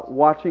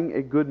Watching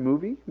a good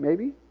movie,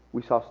 maybe.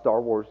 We saw Star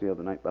Wars the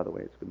other night, by the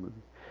way. It's a good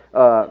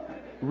movie.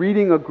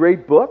 Reading a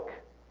great book.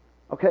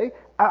 Okay?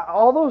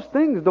 All those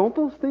things, don't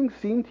those things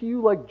seem to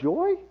you like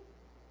joy?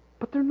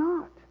 But they're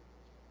not.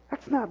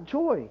 That's not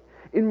joy.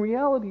 In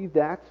reality,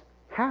 that's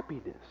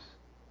happiness.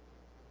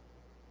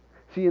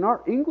 See, in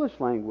our English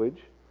language,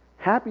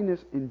 happiness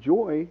and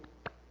joy,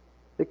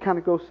 they kind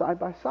of go side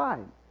by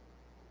side.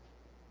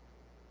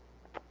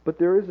 But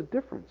there is a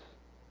difference.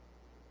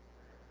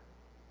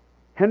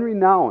 Henry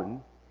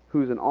Nouwen,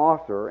 who's an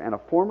author and a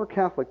former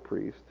Catholic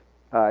priest,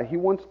 he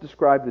once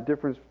described the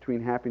difference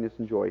between happiness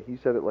and joy. He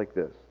said it like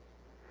this: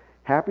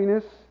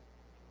 happiness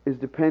is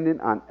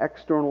dependent on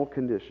external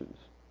conditions.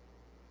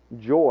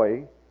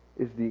 Joy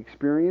is the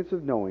experience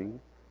of knowing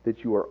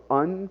that you are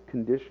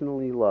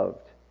unconditionally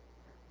loved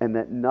and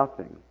that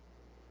nothing,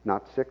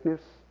 not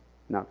sickness,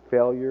 not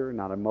failure,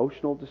 not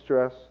emotional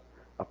distress,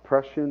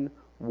 oppression,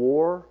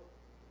 war,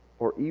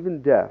 or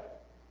even death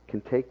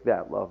can take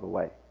that love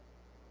away.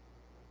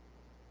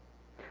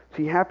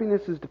 See,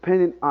 happiness is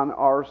dependent on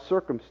our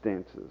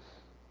circumstances.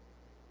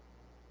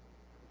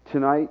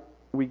 Tonight,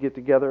 we get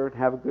together and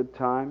have a good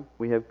time.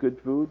 We have good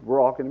food. We're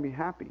all going to be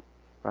happy,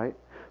 right?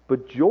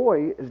 But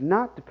joy is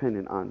not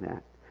dependent on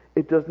that.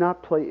 It does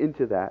not play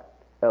into that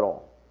at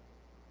all.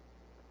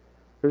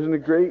 There's a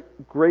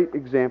great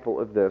example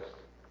of this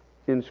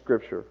in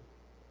Scripture.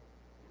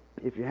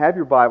 If you have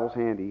your Bibles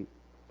handy,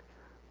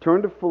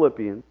 turn to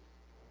Philippians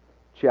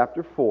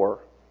chapter 4,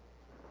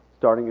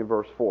 starting in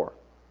verse 4.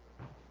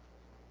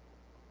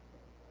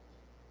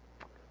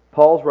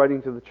 Paul's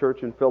writing to the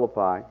church in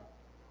Philippi,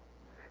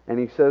 and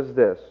he says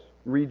this: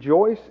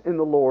 "Rejoice in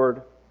the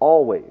Lord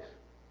always.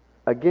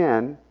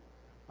 Again,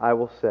 I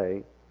will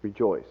say,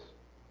 rejoice."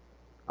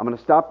 I'm going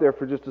to stop there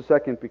for just a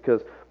second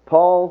because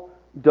Paul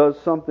does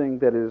something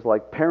that is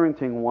like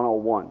parenting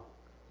 101.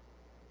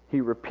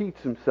 He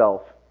repeats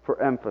himself for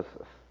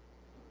emphasis.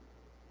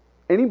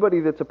 Anybody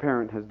that's a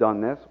parent has done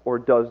this or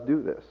does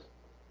do this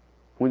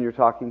when you're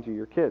talking to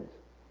your kids.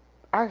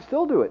 I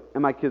still do it,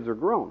 and my kids are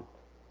grown.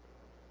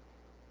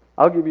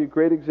 I'll give you a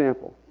great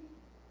example.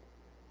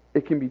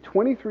 It can be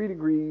 23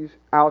 degrees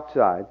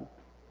outside.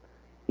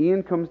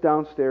 Ian comes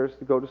downstairs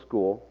to go to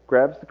school,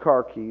 grabs the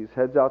car keys,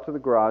 heads out to the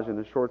garage in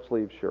a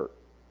short-sleeved shirt.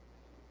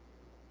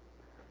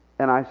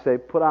 And I say,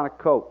 "Put on a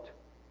coat."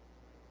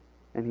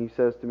 And he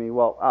says to me,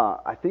 "Well,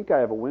 I think I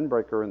have a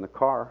windbreaker in the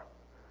car."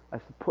 I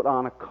said, "Put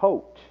on a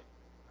coat."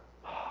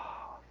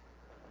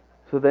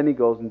 So then he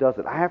goes and does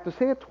it. I have to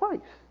say it twice.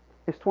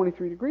 It's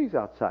 23 degrees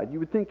outside. You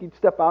would think he'd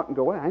step out and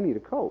go, "Hey, I need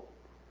a coat."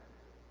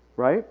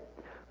 Right?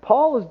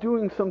 Paul is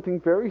doing something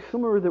very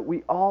similar that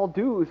we all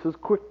do. It's this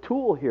quick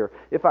tool here.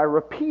 If I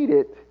repeat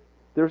it,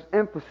 there's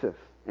emphasis.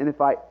 And if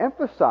I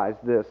emphasize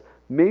this,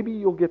 maybe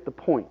you'll get the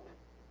point.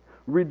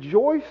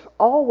 Rejoice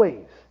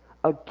always.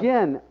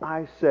 Again,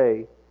 I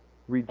say,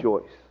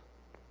 rejoice.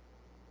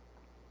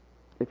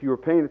 If you were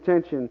paying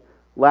attention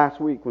last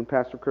week when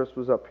Pastor Chris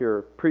was up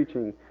here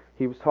preaching,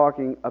 he was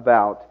talking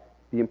about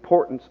the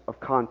importance of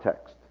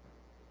context.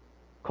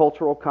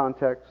 Cultural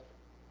context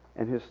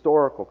and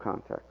historical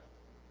context.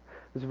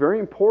 It's very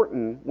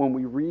important when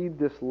we read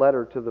this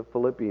letter to the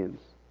Philippians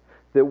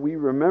that we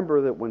remember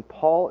that when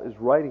Paul is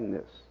writing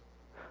this,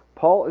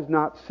 Paul is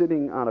not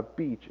sitting on a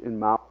beach in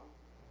Maui.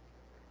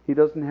 He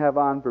doesn't have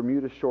on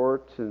Bermuda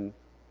shorts and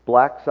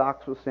black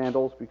socks with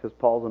sandals because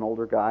Paul's an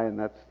older guy and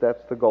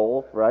that's the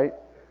goal, right?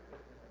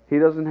 He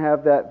doesn't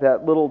have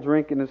that little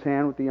drink in his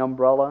hand with the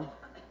umbrella.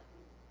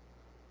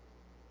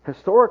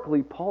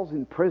 Historically, Paul's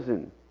in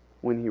prison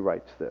when he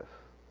writes this.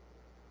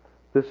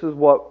 This is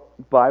what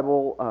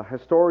Bible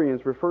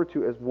historians refer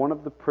to as one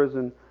of the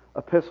prison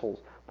epistles.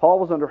 Paul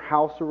was under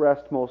house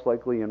arrest, most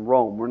likely in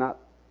Rome. We're not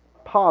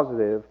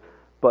positive,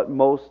 but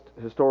most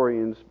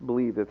historians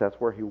believe that that's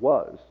where he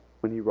was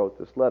when he wrote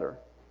this letter.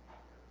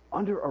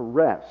 Under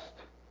arrest,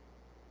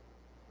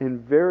 and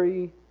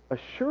very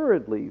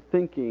assuredly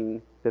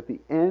thinking that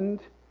the end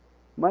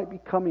might be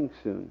coming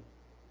soon.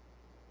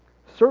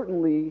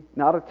 Certainly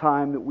not a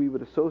time that we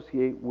would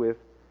associate with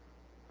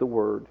the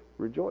word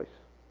rejoice.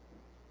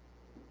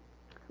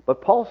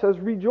 But Paul says,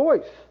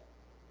 rejoice,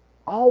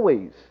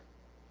 always.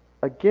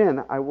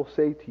 Again, I will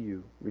say to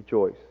you,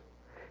 rejoice.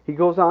 He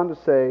goes on to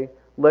say,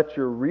 let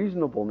your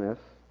reasonableness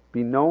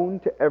be known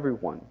to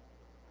everyone.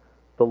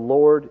 The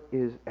Lord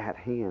is at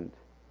hand.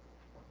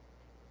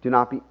 Do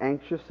not be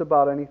anxious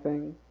about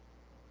anything,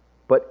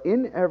 but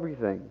in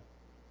everything,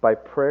 by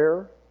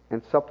prayer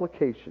and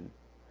supplication,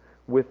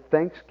 with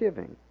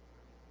thanksgiving,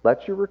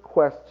 let your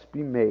requests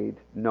be made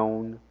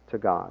known to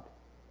God.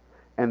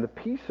 And the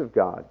peace of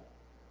God,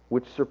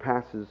 which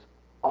surpasses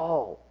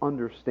all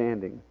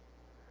understanding,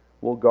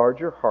 will guard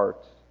your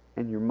hearts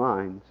and your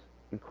minds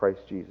in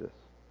Christ Jesus.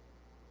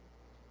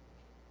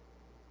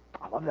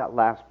 I love that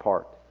last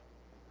part.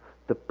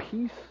 The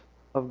peace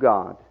of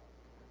God,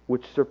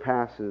 which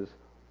surpasses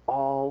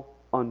all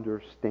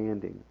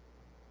understanding.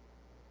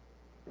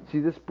 See,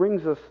 this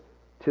brings us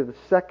to the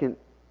second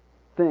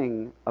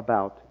thing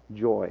about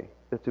joy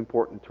that's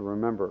important to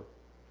remember,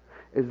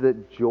 is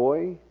that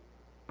joy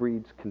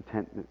breeds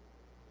contentment.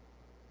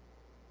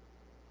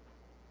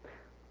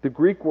 The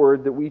Greek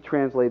word that we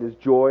translate as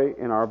joy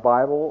in our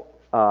Bible,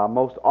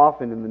 most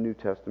often in the New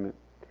Testament,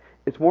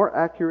 it's more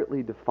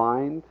accurately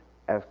defined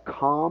as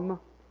calm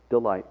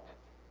delight.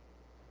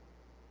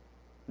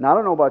 Now, I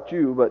don't know about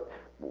you, but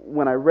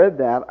when I read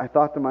that, I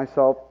thought to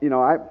myself,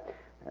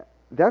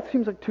 that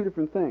seems like two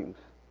different things.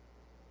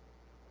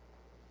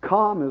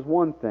 Calm is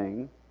one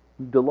thing.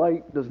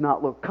 Delight does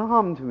not look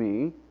calm to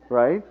me,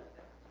 right?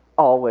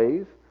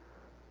 Always.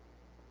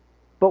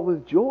 But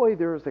with joy,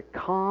 there is a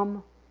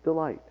calm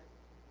delight.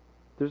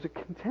 There's a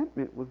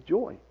contentment with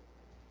joy.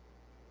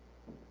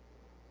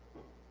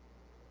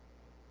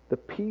 The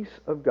peace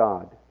of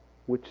God,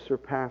 which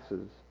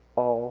surpasses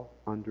all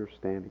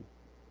understanding.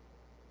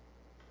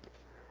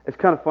 It's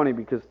kind of funny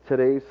because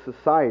today's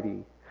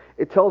society,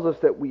 it tells us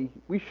that we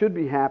should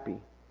be happy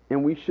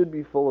and we should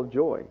be full of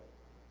joy.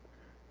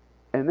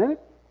 And then it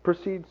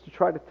proceeds to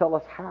try to tell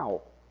us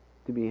how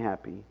to be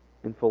happy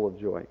and full of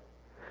joy.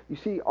 You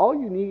see, all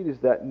you need is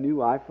that new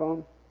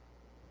iPhone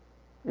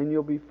and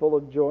you'll be full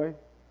of joy.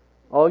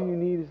 All you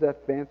need is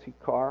that fancy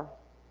car,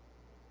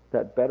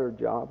 that better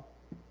job,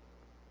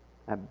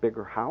 that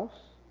bigger house,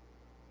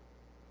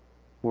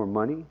 more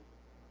money,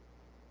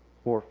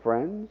 more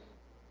friends.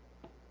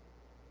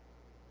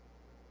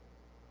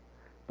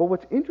 But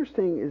what's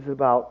interesting is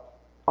about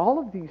all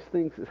of these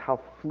things is how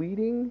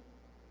fleeting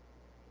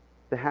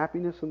the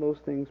happiness in those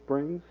things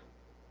brings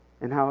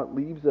and how it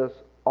leaves us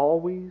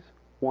always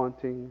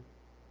wanting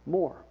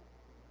more.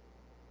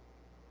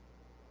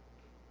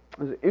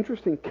 There's an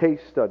interesting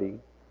case study.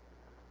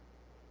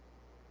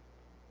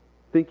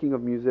 Thinking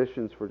of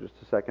musicians for just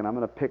a second, I'm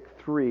going to pick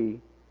three.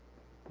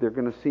 They're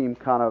going to seem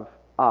kind of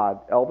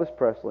odd. Elvis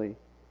Presley,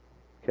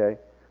 okay,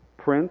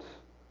 Prince,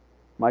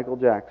 Michael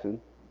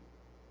Jackson,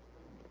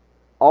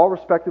 all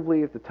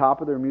respectively at the top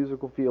of their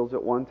musical fields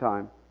at one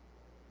time.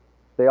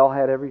 They all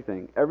had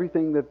everything.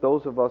 Everything that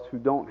those of us who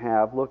don't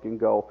have look and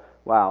go,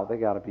 wow, they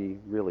got to be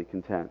really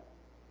content.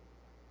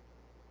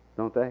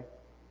 Don't they?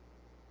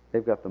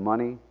 They've got the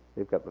money,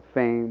 they've got the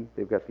fame,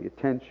 they've got the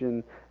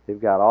attention,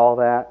 they've got all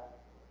that.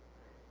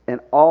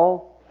 And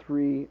all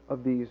three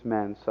of these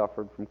men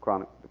suffered from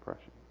chronic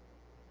depression.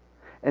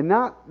 And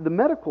not the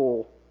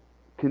medical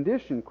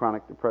condition,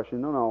 chronic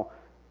depression, no,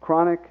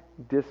 chronic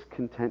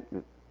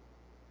discontentment.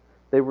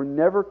 They were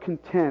never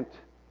content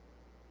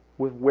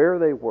with where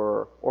they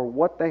were or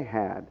what they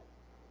had.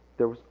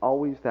 There was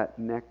always that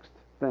next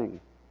thing.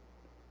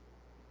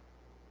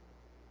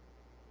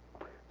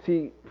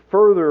 See,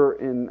 further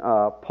in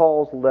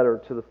Paul's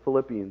letter to the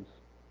Philippians,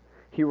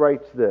 he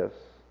writes this.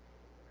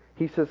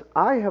 He says,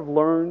 I have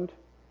learned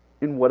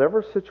in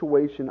whatever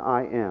situation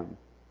I am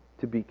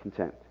to be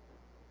content.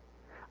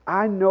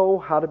 I know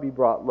how to be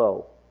brought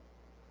low,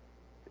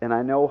 and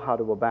I know how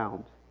to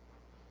abound.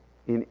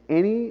 In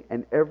any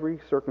and every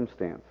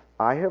circumstance,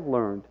 I have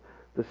learned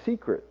the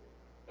secret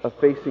of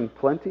facing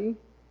plenty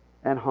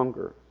and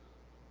hunger,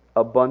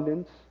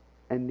 abundance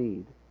and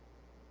need.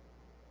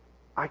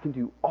 I can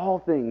do all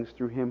things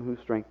through Him who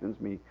strengthens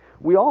me.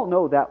 We all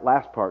know that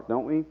last part,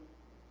 don't we?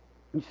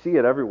 You see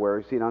it everywhere.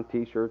 You see it on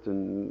T-shirts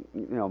and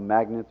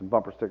magnets and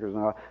bumper stickers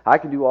and all. I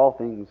can do all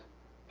things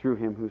through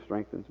Him who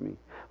strengthens me.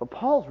 But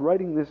Paul's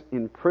writing this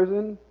in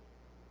prison,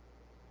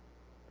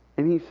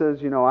 and he says,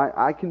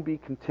 I can be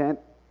content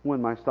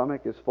when my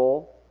stomach is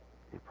full.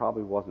 It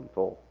probably wasn't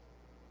full.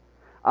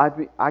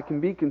 I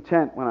can be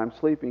content when I'm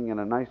sleeping in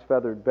a nice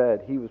feathered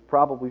bed. He was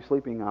probably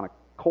sleeping on a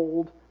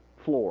cold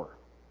floor.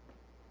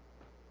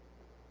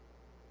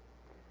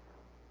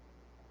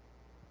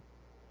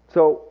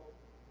 So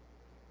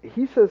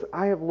he says,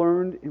 I have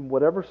learned in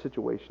whatever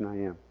situation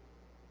I am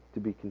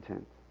to be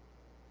content.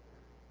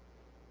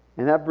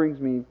 And that brings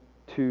me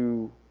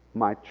to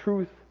my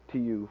truth to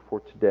you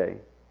for today.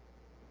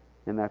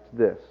 And that's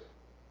this.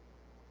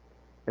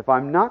 If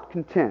I'm not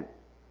content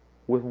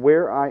with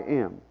where I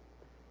am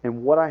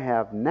and what I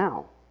have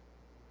now,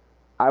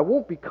 I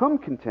won't become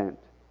content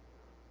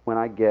when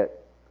I get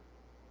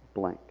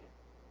blank.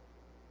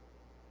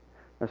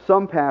 Now,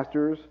 some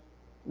pastors,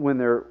 when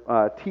they're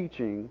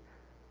teaching,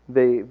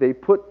 they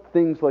put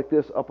things like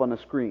this up on a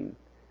screen.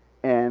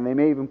 And they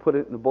may even put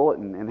it in the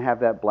bulletin and have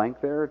that blank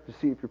there to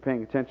see if you're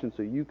paying attention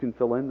so you can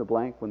fill in the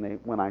blank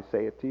when I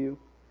say it to you.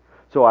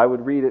 So I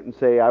would read it and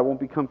say, I won't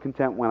become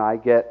content when I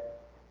get,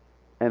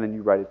 and then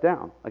you write it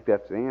down. Like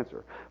that's the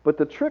answer. But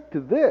the trick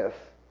to this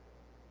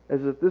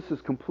is that this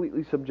is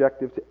completely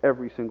subjective to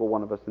every single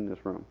one of us in this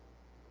room.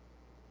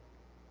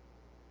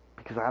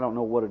 Because I don't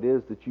know what it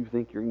is that you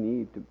think you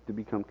need to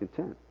become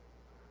content.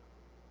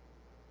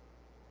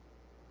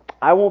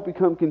 I won't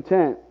become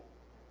content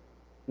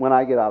when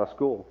I get out of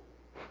school.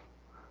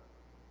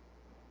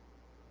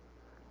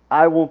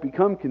 I won't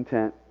become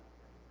content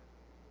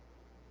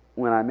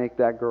when I make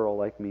that girl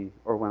like me,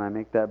 or when I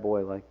make that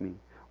boy like me,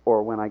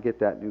 or when I get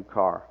that new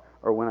car,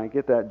 or when I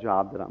get that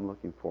job that I'm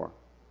looking for,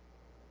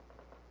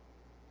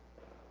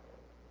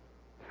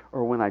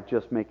 or when I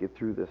just make it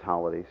through this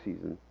holiday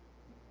season.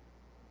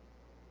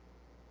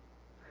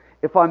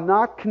 If I'm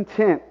not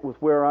content with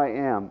where I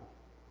am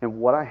and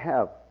what I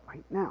have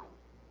right now,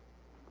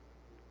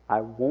 I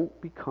won't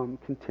become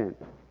content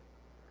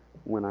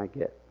when I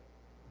get.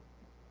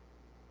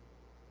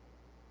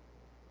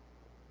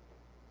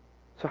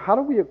 So how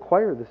do we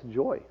acquire this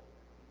joy?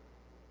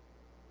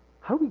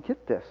 How do we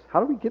get this? How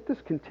do we get this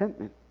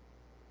contentment?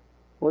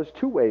 Well, there's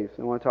two ways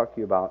I want to talk to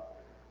you about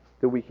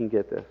that we can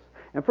get this.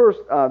 And first,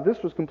 this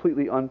was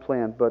completely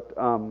unplanned, but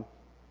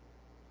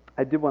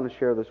I did want to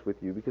share this with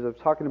you because I was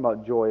talking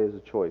about joy as a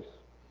choice.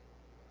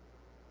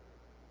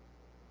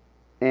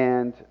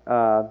 And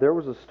there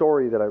was a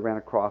story that I ran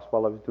across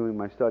while I was doing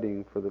my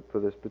studying for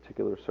this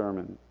particular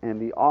sermon. And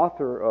the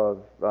author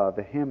of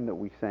the hymn that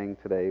we sang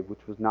today, which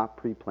was not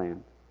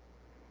pre-planned,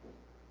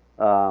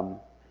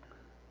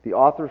 the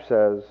author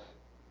says,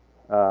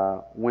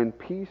 when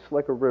peace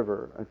like a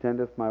river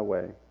attendeth my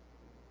way,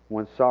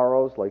 when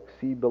sorrows like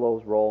sea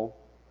billows roll,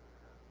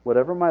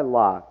 whatever my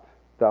lot,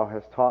 thou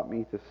hast taught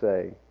me to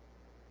say,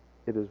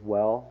 it is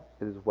well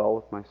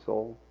with my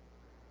soul.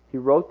 He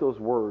wrote those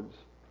words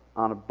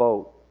on a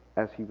boat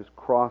as he was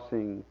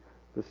crossing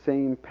the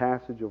same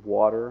passage of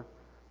water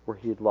where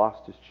he had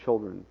lost his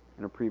children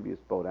in a previous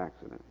boat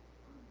accident.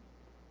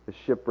 The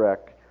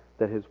shipwreck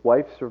that his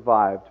wife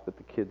survived, but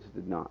the kids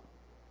did not.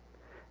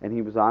 And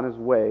he was on his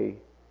way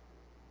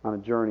on a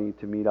journey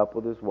to meet up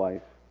with his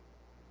wife.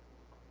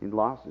 He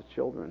lost his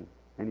children,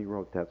 and he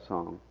wrote that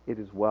song, it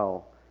is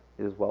well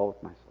with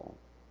my soul.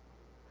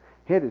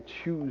 He had to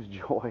choose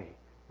joy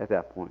at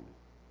that point.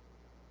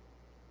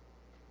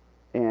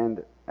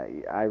 And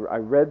I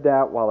read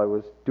that while I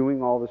was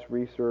doing all this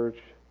research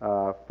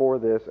for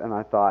this, and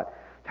I thought,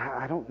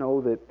 I don't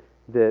know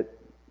that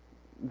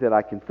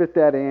I can fit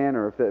that in,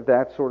 or if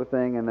that sort of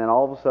thing. And then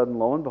all of a sudden,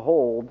 lo and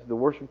behold, the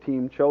worship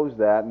team chose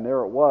that, and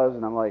there it was.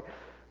 And I'm like,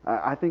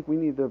 I think we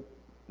need to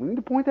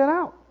point that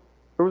out.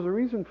 There was a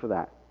reason for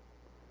that.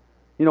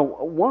 You know,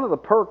 one of the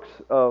perks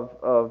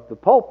of the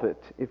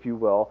pulpit, if you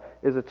will,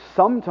 is that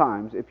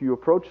sometimes if you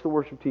approach the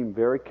worship team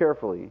very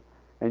carefully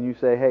and you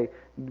say, hey,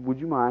 would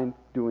you mind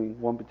doing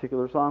one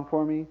particular song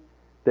for me?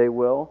 They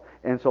will.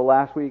 And so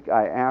last week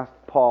I asked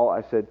Paul,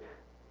 I said,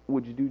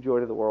 would you do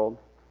Joy to the World?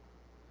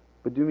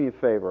 But do me a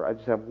favor. I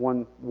just have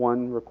one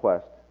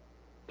request.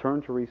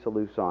 Turn Teresa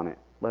loose on it.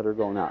 Let her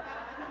go nuts.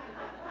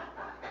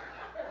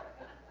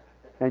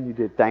 And you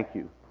did. Thank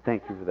you.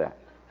 Thank you for that.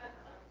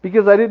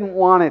 Because I didn't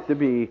want it to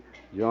be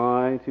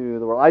Joy to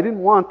the World. I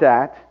didn't want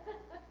that.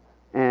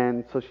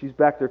 And so she's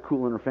back there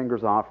cooling her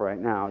fingers off right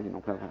now. You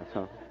know.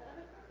 So,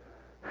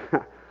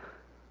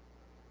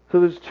 so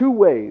there's two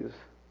ways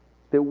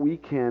that we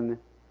can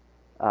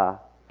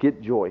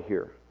get joy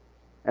here.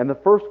 And the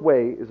first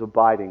way is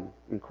abiding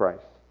in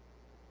Christ.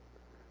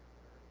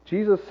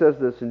 Jesus says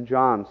this in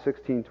John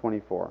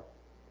 16:24.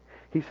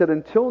 He said,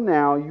 until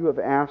now you have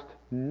asked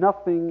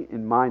nothing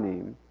in my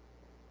name.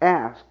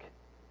 Ask,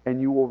 and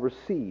you will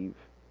receive,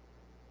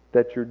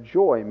 that your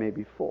joy may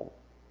be full.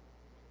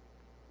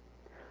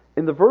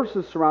 In the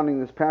verses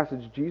surrounding this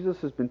passage, Jesus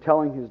has been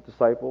telling his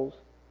disciples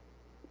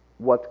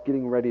what's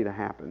getting ready to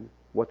happen,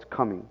 what's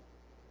coming,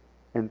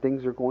 and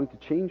things are going to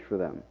change for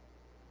them.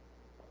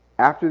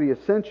 After the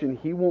ascension,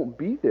 he won't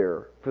be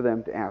there for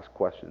them to ask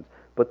questions,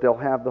 but they'll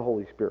have the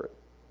Holy Spirit.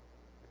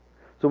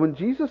 So when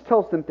Jesus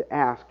tells them to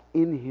ask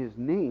in his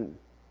name,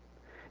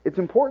 it's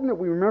important that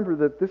we remember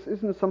that this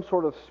isn't some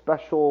sort of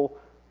special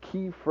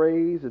key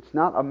phrase. It's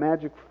not a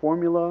magic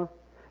formula.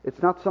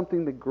 It's not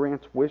something that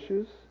grants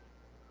wishes.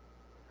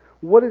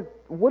 What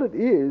it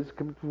is,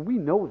 we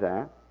know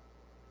that,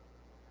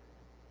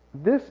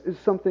 this is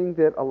something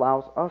that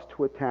allows us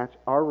to attach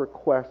our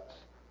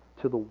requests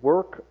to the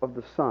work of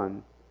the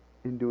Son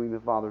in doing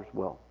the Father's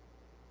will.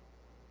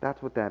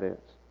 That's what that is.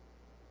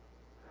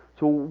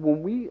 So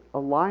when we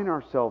align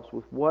ourselves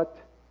with what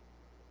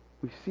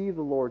we see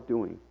the Lord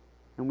doing,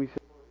 and we say,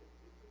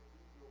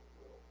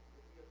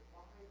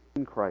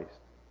 in Christ,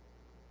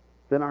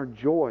 then our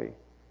joy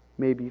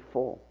may be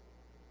full.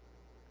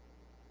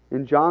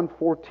 In John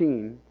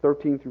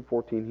 14:13 through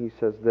 14, he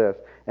says this,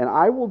 and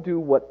I will do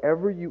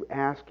whatever you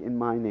ask in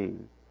my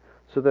name,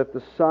 so that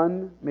the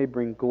Son may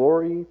bring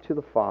glory to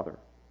the Father.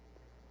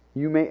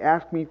 You may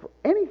ask me for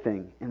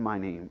anything in my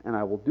name, and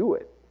I will do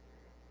it.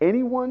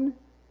 Anyone,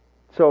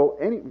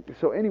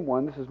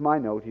 this is my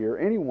note here,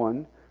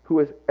 anyone who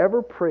has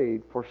ever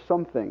prayed for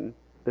something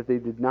that they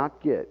did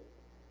not get,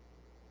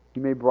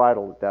 you may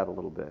bridle at that a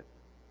little bit.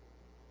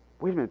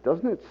 Wait a minute,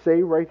 doesn't it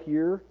say right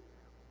here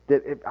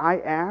that if I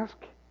ask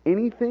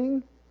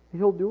anything,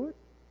 he'll do it?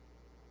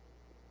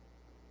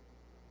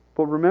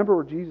 But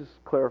remember Jesus'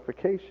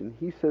 clarification.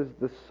 He says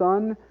the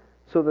Son,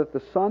 so that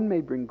the Son may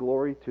bring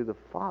glory to the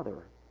Father.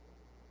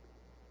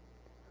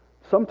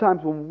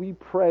 Sometimes when we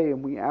pray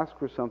and we ask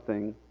for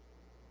something,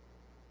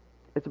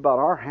 it's about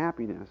our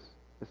happiness.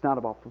 It's not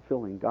about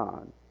fulfilling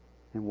God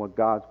and what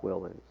God's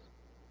will is.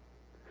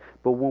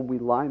 But when we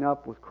line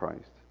up with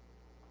Christ,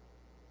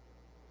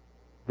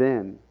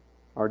 then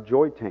our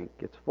joy tank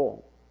gets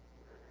full.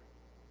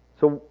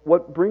 So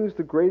what brings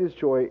the greatest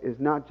joy is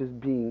not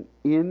just being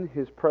in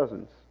His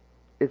presence.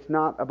 It's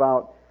not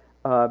about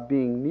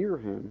being near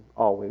Him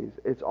always.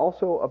 It's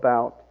also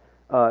about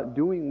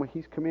doing what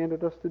He's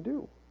commanded us to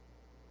do.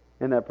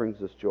 And that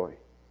brings us joy.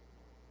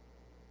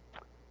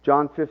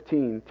 John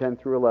 15:10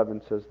 through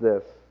 11 says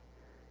this,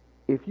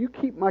 "If you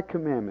keep my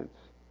commandments,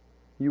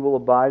 you will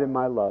abide in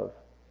my love,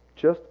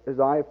 just as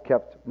I have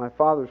kept my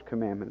Father's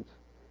commandments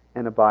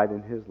and abide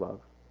in his love.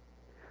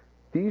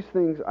 These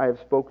things I have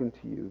spoken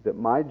to you, that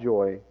my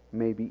joy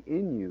may be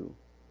in you,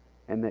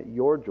 and that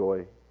your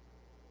joy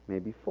may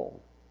be full."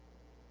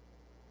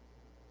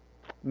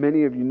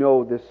 Many of you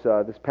know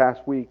this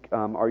past week,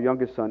 our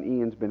youngest son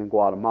Ian's been in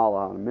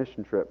Guatemala on a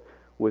mission trip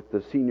with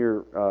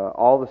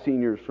all the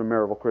seniors from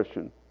Maryville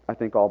Christian. I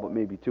think all but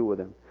maybe 2 of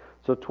them.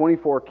 So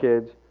 24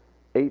 kids,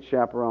 8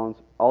 chaperones,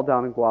 all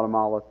down in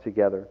Guatemala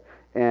together.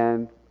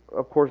 And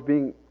of course,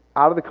 being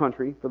out of the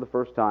country for the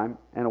first time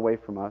and away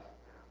from us,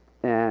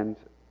 and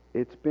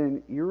it's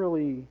been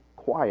eerily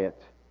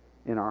quiet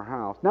in our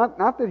house. Not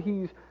that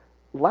he's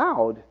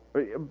loud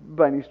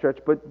by any stretch,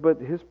 but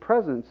his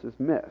presence is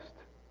missed.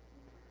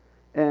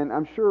 And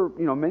I'm sure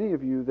many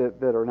of you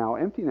that are now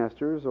empty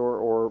nesters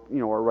or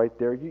are right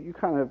there. You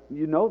kind of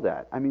know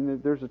that. I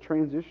mean, there's a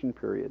transition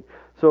period.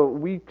 So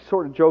we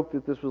sort of joked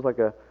that this was like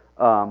a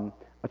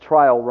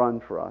trial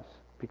run for us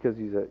because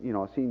he's a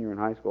senior in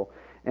high school,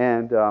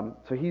 and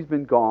so he's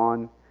been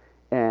gone,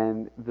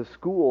 and the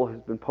school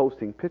has been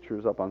posting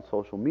pictures up on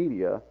social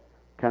media,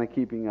 kind of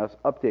keeping us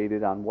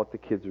updated on what the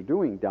kids are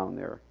doing down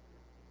there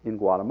in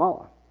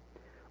Guatemala.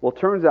 Well, it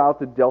turns out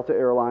that Delta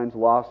Airlines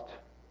lost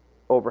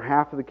over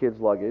half of the kids'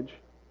 luggage.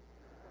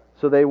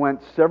 So they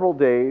went several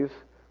days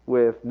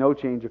with no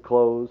change of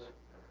clothes.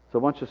 So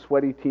a bunch of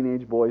sweaty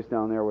teenage boys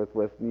down there with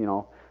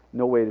no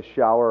way to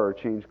shower or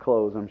change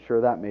clothes. I'm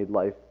sure that made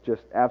life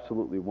just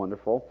absolutely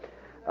wonderful.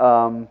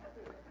 So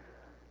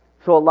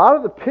a lot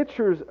of the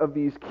pictures of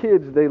these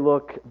kids, they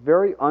look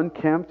very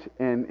unkempt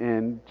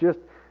and just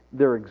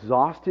they're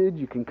exhausted.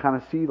 You can kind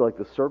of see like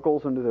the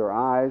circles under their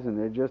eyes, and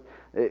they're just.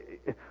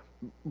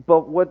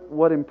 But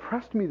what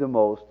impressed me the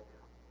most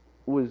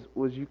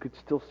was you could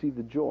still see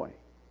the joy.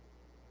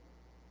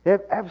 They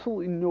have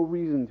absolutely no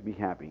reason to be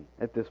happy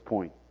at this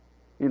point.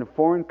 In a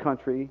foreign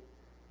country,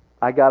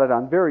 I got it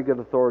on very good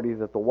authority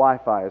that the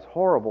Wi-Fi is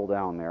horrible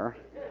down there.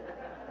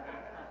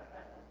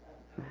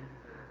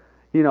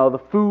 The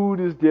food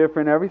is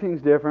different,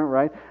 everything's different,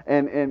 right?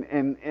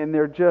 And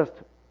they're just,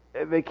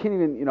 they can't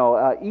even,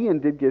 Ian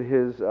did get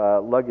his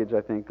luggage,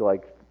 I think,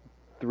 like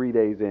 3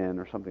 days in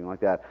or something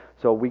like that.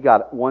 So we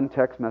got one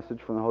text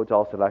message from the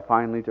hotel said, "I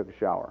finally took a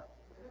shower."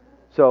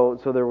 So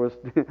there was,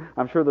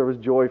 I'm sure there was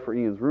joy for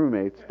Ian's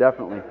roommates,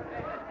 definitely.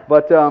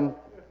 But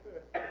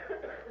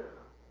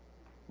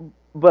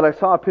I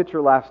saw a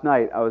picture last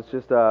night. I was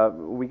just,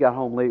 we got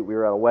home late. We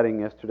were at a wedding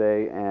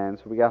yesterday, and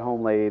so we got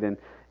home late, and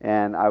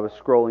I was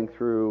scrolling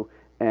through,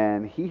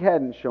 and he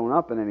hadn't shown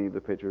up in any of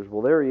the pictures.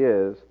 Well, there he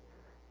is,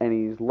 and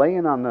he's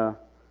laying on the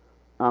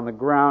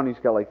ground. He's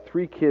got like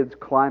 3 kids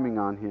climbing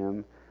on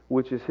him,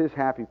 which is his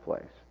happy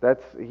place.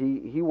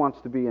 He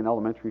wants to be an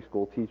elementary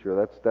school teacher.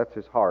 That's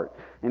his heart,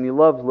 and he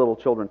loves little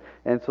children.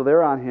 And so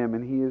they're on him,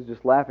 and he is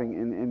just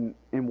laughing.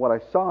 And what I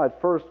saw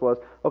at first was,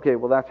 okay,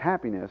 well that's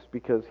happiness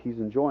because he's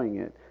enjoying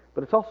it,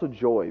 but it's also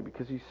joy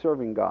because he's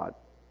serving God.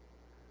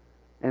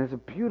 And it's a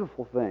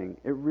beautiful thing.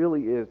 It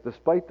really is.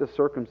 Despite the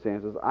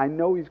circumstances, I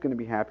know he's going to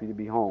be happy to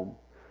be home,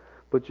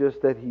 but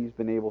just that he's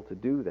been able to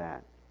do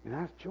that, and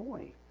that's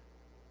joy.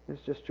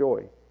 It's just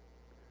joy.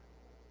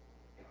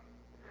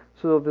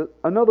 So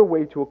another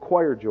way to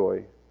acquire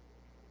joy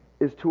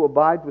is to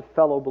abide with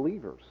fellow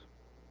believers.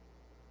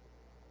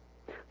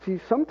 See,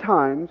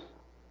 sometimes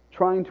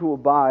trying to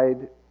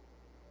abide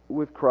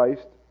with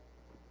Christ,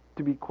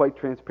 to be quite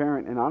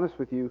transparent and honest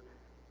with you,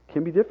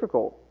 can be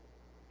difficult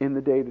in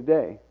the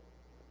day-to-day,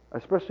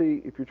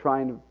 especially if you're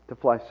trying to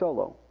fly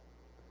solo.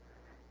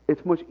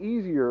 It's much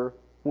easier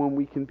when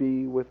we can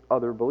be with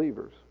other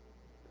believers.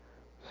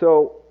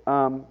 So,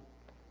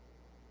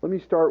 let me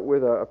start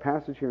with a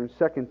passage here in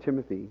 2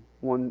 Timothy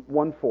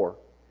 1:4.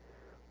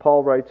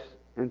 Paul writes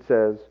and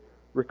says,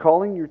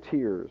 "Recalling your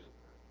tears,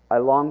 I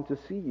long to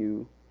see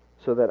you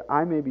so that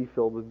I may be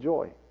filled with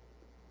joy."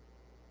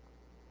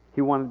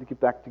 He wanted to get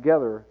back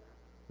together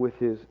with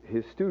his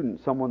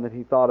student, someone that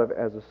he thought of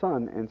as a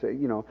son, and say,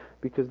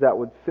 because that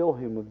would fill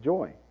him with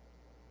joy.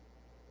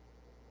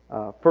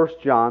 1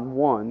 John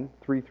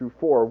 1:3 through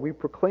 4, "We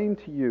proclaim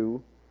to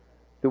you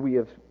that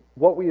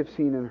what we have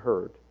seen and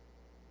heard,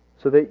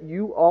 so that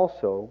you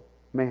also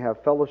may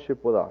have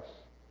fellowship with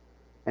us.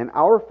 And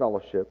our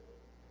fellowship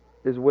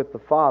is with the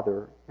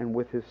Father and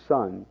with His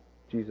Son,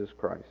 Jesus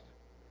Christ.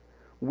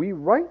 We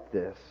write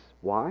this,"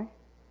 why?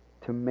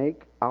 "To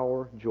make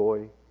our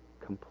joy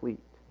complete."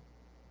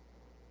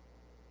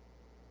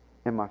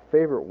 And my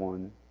favorite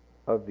one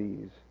of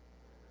these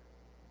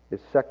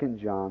is 2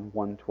 John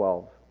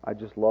 1:12. I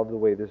just love the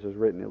way this is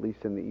written, at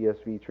least in the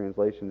ESV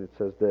translation. It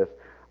says this,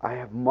 "I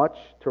have much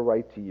to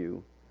write to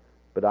you,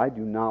 but I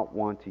do not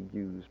want to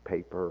use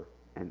paper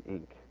and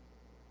ink.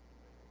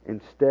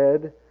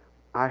 Instead,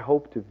 I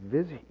hope to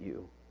visit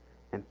you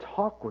and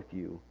talk with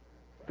you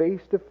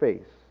face to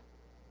face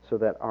so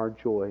that our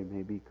joy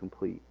may be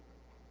complete."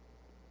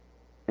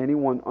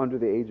 Anyone under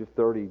the age of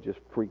 30 just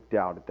freaked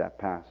out at that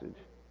passage.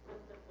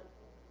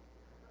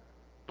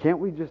 Can't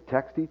we just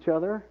text each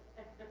other?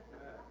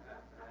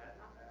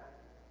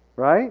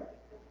 Right?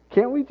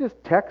 Can't we just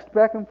text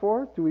back and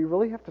forth? Do we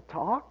really have to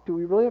talk? Do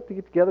we really have to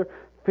get together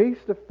face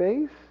to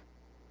face?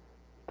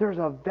 There's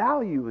a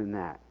value in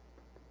that.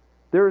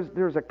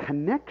 There's a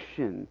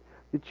connection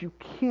that you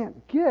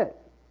can't get.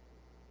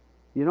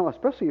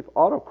 Especially if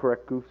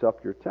autocorrect goofs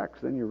up your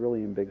text, then you're really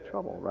in big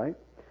trouble, right?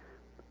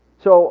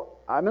 So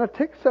I'm going to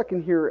take a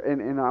second here,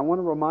 and I want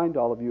to remind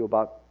all of you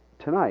about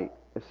tonight.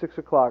 At 6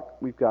 o'clock,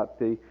 we've got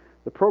the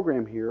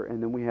program here,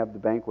 and then we have the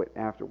banquet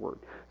afterward.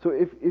 So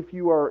if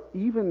you are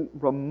even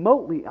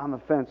remotely on the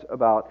fence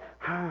about,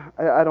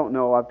 I don't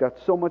know, I've got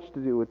so much to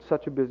do, it's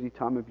such a busy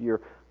time of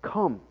year,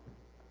 come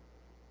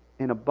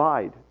and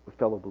abide with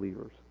fellow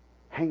believers.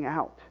 Hang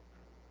out.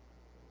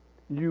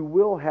 You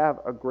will have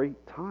a great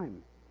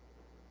time,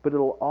 but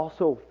it'll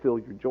also fill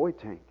your joy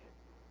tank.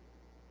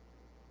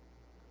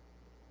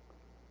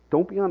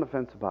 Don't be on the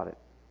fence about it.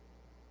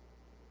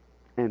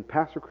 And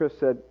Pastor Chris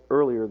said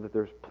earlier that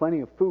there's plenty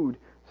of food,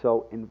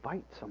 so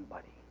invite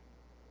somebody.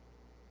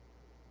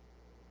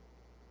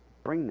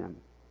 Bring them.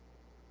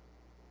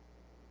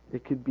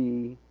 It could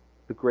be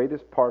the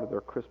greatest part of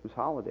their Christmas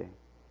holiday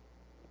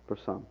for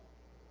some.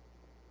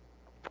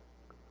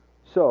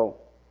 So,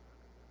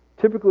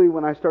 typically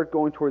when I start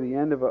going toward the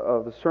end of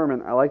a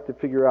sermon, I like to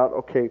figure out,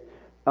 okay,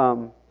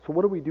 so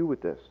what do we do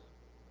with this?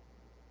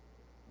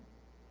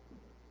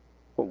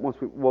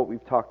 What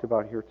we've talked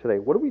about here today.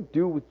 What do we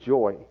do with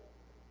joy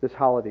this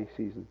holiday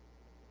season?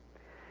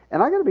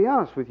 And I got to be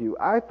honest with you,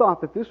 I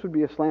thought that this would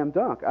be a slam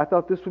dunk. I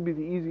thought this would be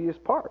the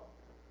easiest part.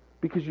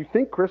 Because you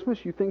think Christmas,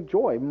 you think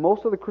joy.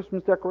 Most of the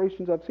Christmas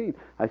decorations I've seen,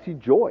 I see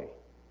joy.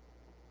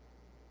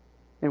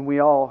 And we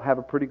all have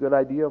a pretty good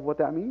idea of what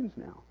that means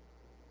now.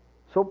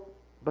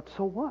 But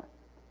so what?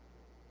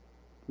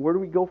 Where do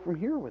we go from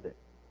here with it?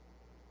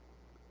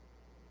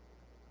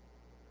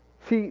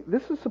 See,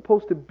 this is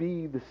supposed to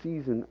be the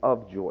season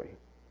of joy.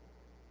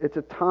 It's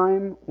a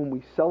time when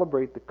we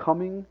celebrate the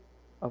coming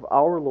of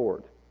our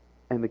Lord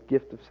and the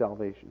gift of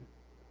salvation.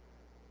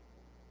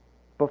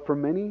 But for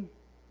many,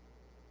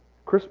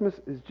 Christmas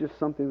is just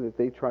something that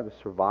they try to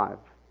survive.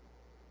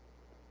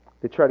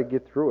 They try to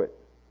get through it.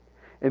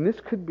 And this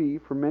could be,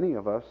 for many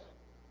of us,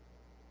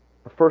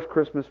 a first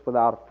Christmas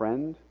without a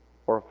friend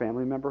or a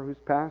family member who's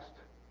passed.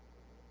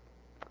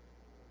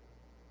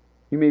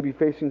 You may be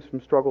facing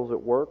some struggles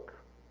at work,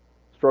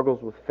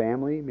 struggles with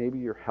family, maybe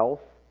your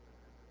health,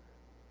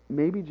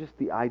 maybe just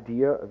the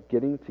idea of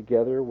getting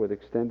together with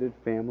extended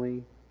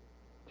family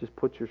just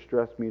puts your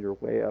stress meter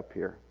way up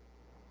here.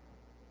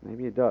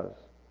 Maybe it does.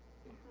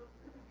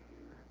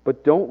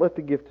 But don't let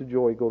the gift of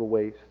joy go to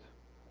waste.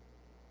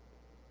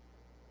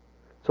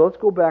 So let's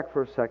go back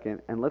for a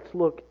second and let's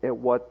look at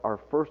what our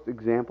first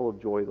example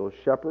of joy, those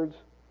shepherds,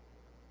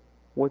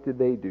 what did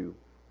they do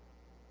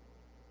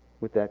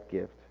with that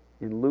gift?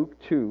 In Luke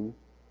 2,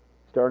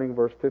 starting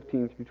verse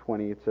 15 through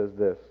 20, it says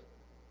this.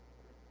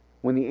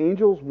 When the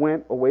angels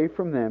went away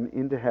from them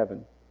into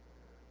heaven,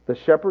 the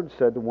shepherds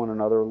said to one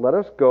another, "Let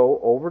us go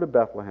over to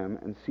Bethlehem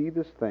and see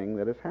this thing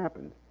that has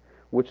happened,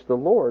 which the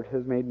Lord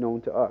has made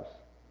known to us."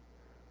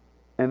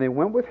 And they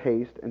went with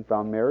haste and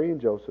found Mary and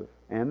Joseph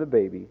and the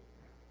baby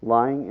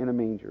lying in a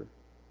manger.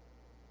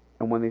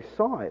 And when they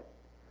saw it,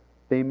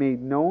 they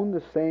made known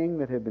the saying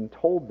that had been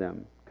told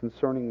them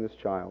concerning this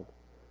child.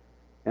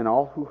 And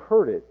all who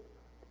heard it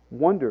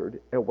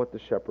wondered at what the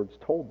shepherds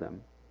told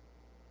them.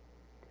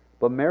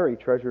 But Mary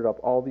treasured up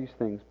all these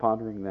things,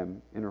 pondering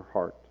them in her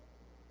heart.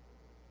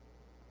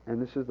 And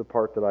this is the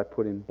part that I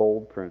put in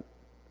bold print.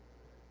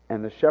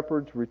 And the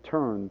shepherds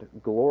returned,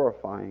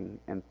 glorifying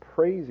and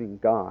praising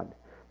God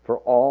for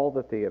all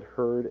that they had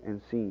heard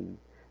and seen,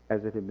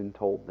 as it had been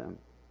told them.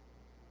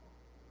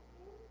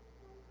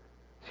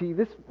 See,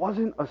 this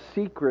wasn't a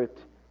secret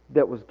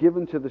that was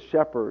given to the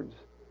shepherds,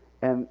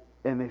 and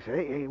they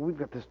say, hey, we've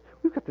got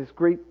this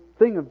great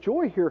thing of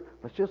joy here.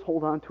 Let's just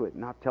hold on to it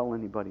and not tell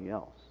anybody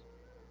else.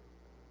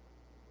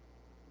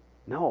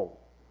 No,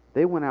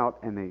 they went out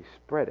and they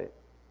spread it.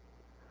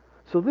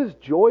 So this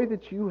joy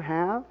that you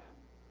have,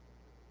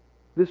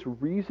 this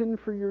reason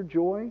for your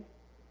joy,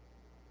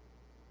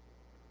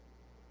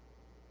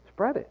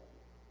 spread it.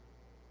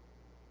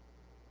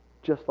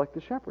 Just like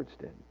the shepherds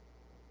did.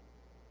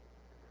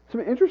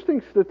 Some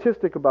interesting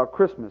statistic about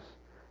Christmas.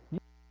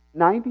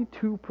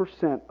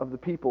 92% of the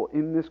people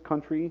in this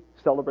country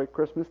celebrate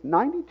Christmas.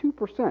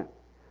 92%.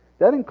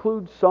 That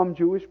includes some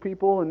Jewish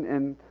people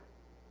and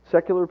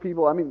secular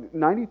people.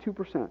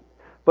 92%.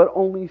 But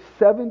only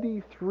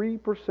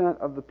 73%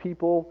 of the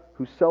people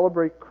who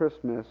celebrate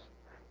Christmas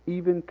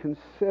even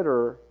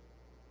consider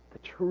the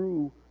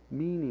true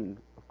meaning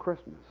of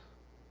Christmas.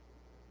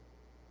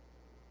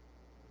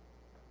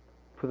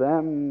 For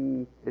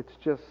them, it's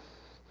just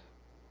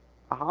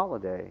a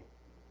holiday.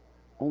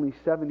 Only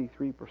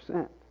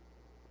 73%.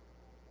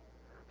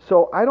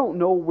 So I don't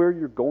know where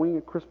you're going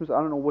at Christmas. I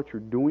don't know what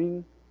you're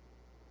doing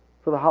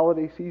for the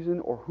holiday season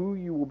or who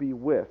you will be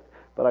with.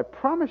 But I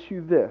promise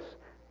you this,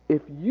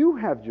 if you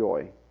have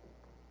joy,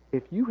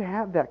 if you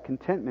have that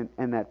contentment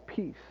and that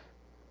peace,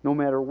 no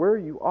matter where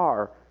you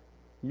are,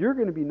 you're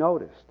going to be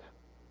noticed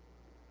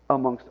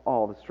amongst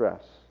all the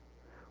stress.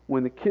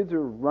 When the kids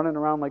are running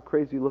around like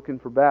crazy looking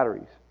for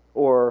batteries,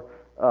 or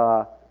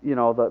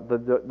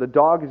the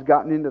dog has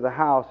gotten into the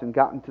house and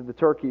gotten to the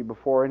turkey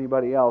before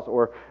anybody else,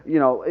 or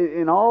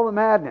in all the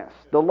madness,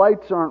 the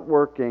lights aren't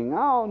working.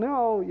 Oh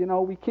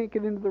no, we can't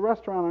get into the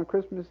restaurant on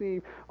Christmas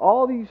Eve.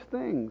 All these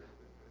things.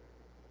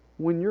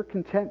 When your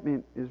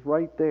contentment is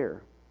right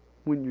there,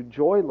 when your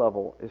joy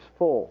level is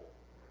full,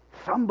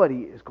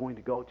 somebody is going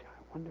to go,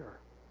 I wonder,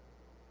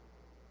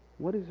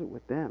 what is it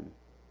with them?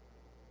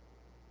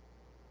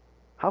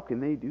 How can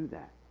they do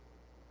that?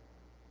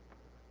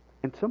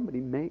 And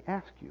somebody may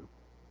ask you.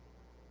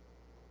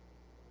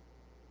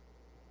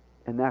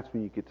 And that's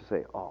when you get to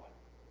say, oh,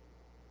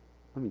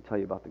 let me tell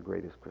you about the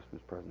greatest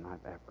Christmas present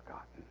I've ever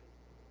gotten.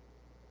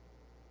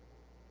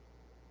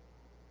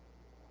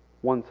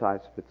 One size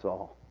fits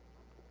all.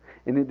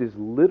 And it is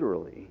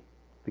literally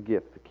the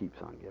gift that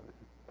keeps on giving.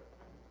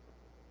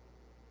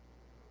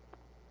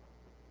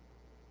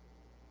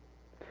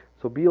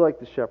 So be like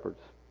the shepherds.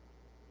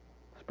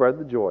 Spread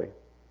the joy.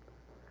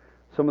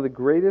 Some of the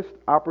greatest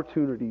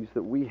opportunities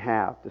that we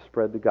have to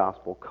spread the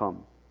gospel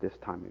come this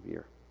time of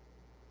year.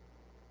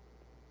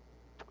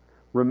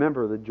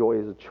 Remember that joy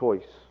is a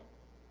choice.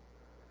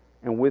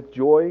 And with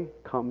joy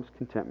comes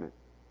contentment.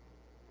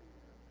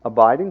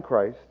 Abide in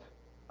Christ.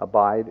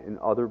 Abide in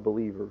other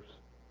believers.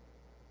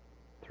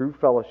 Through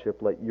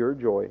fellowship, let your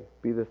joy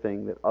be the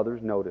thing that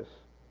others notice.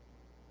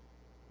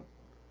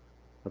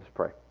 Let's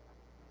pray.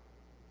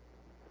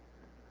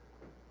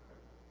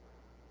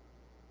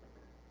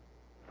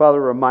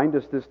 Father, remind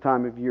us this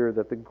time of year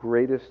that the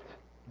greatest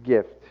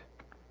gift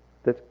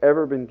that's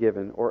ever been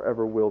given or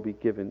ever will be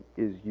given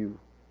is you.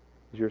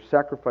 Is your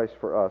sacrifice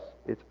for us.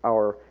 It's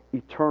our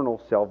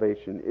eternal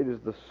salvation. It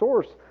is the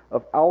source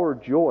of our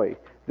joy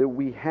that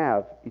we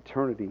have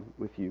eternity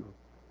with you.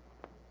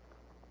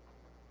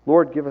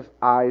 Lord, give us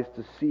eyes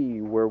to see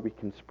where we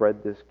can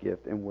spread this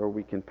gift and where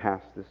we can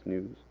pass this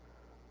news.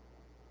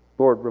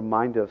 Lord,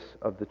 remind us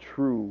of the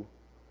true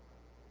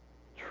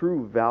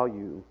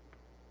value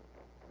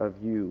of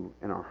you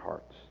in our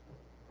hearts.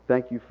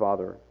 Thank you,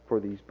 Father,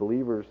 for these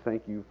believers.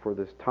 Thank you for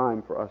this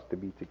time for us to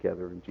be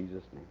together. In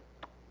Jesus' name,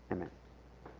 amen.